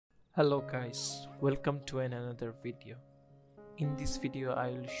Hello guys, welcome to another video. In this video I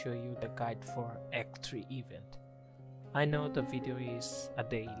will show you the guide for Act 3 event. I know the video is a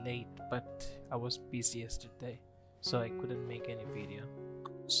day late, but I was busy yesterday so I couldn't make any video.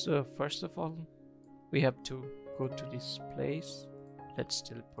 So first of all we have to go to this place. Let's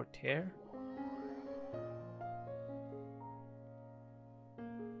teleport here.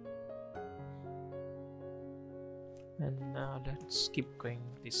 And now let's keep going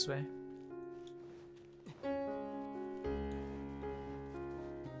this way.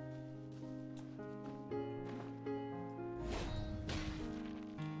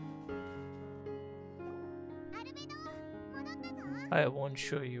 I won't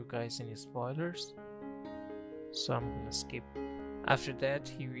show you guys any spoilers, so I'm gonna skip. After that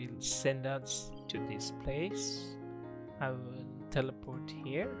he will send us to this place. I will teleport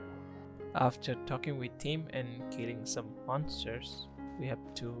here. After talking with him and killing some monsters, we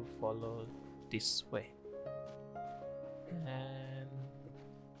have to follow this way. And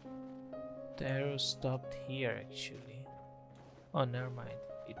the arrow stopped here actually. Oh, never mind.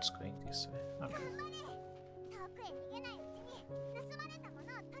 It's going this way. Okay.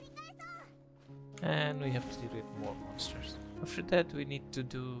 And we have to deal with more monsters. After that we need to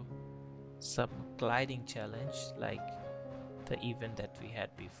do some gliding challenge like the event that we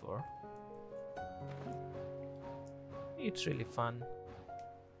had before. It's really fun.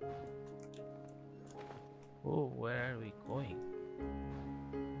 Oh, where are we going?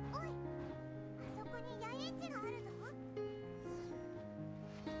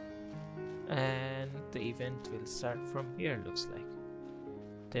 And the event will start from here, looks like.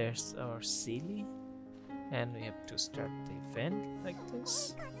 There's our silly, and we have to start the event like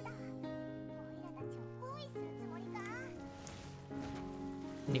this.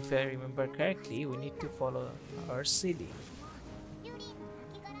 And if I remember correctly, we need to follow our silly.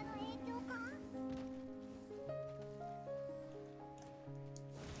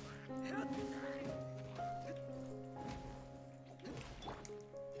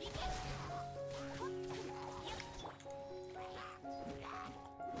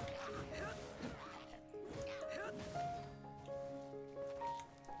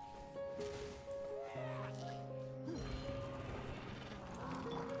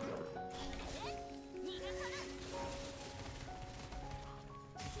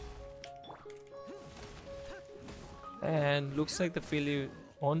 And looks like the silly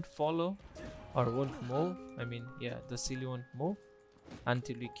won't follow or won't move. I mean, yeah, the silly won't move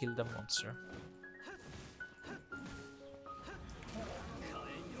until we kill the monster.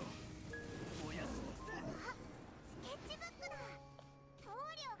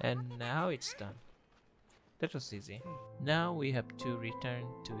 And now it's done. That was easy. Now we have to return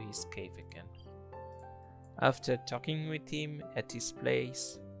to his cave again. After talking with him at his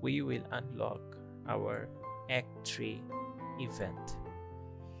place, we will unlock our Act 3 event.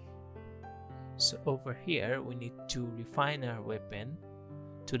 So over here we need to refine our weapon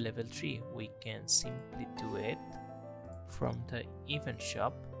to level 3. We can simply do it from the event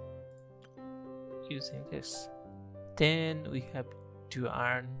shop using this. Then we have to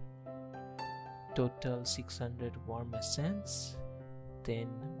earn total 600 warm essence, then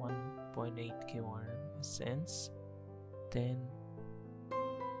 1.8k warm essence, then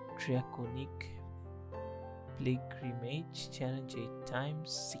draconic pilgrimage challenge 8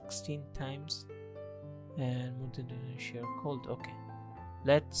 times, 16 times, and more than a share cold. Okay,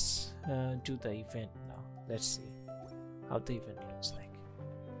 let's do the event now. Let's see how the event looks like.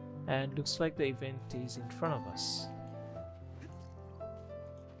 And looks like the event is in front of us.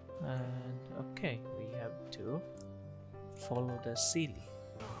 And okay, we have to follow the silly.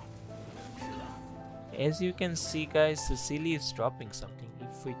 As you can see guys, the silly is dropping something.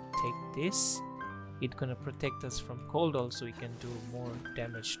 If we take this, it's gonna protect us from cold. Also we can do more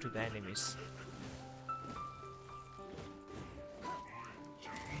damage to the enemies.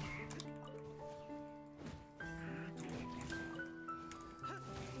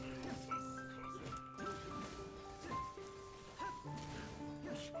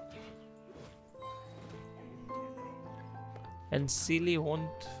 And silly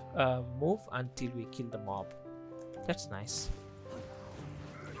won't move until we kill the mob. That's nice.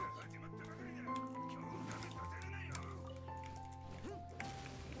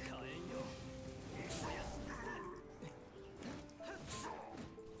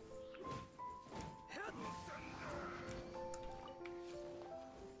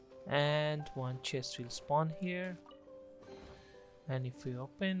 And one chest will spawn here, and if we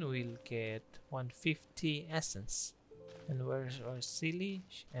open we'll get 150 essence. And where's our silly?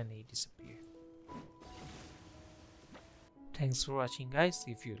 And he disappeared. Thanks for watching guys.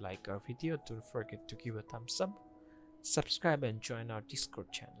 If you like our video, don't forget to give a thumbs up, subscribe and join our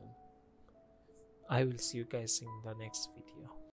Discord channel. I will see you guys in the next video.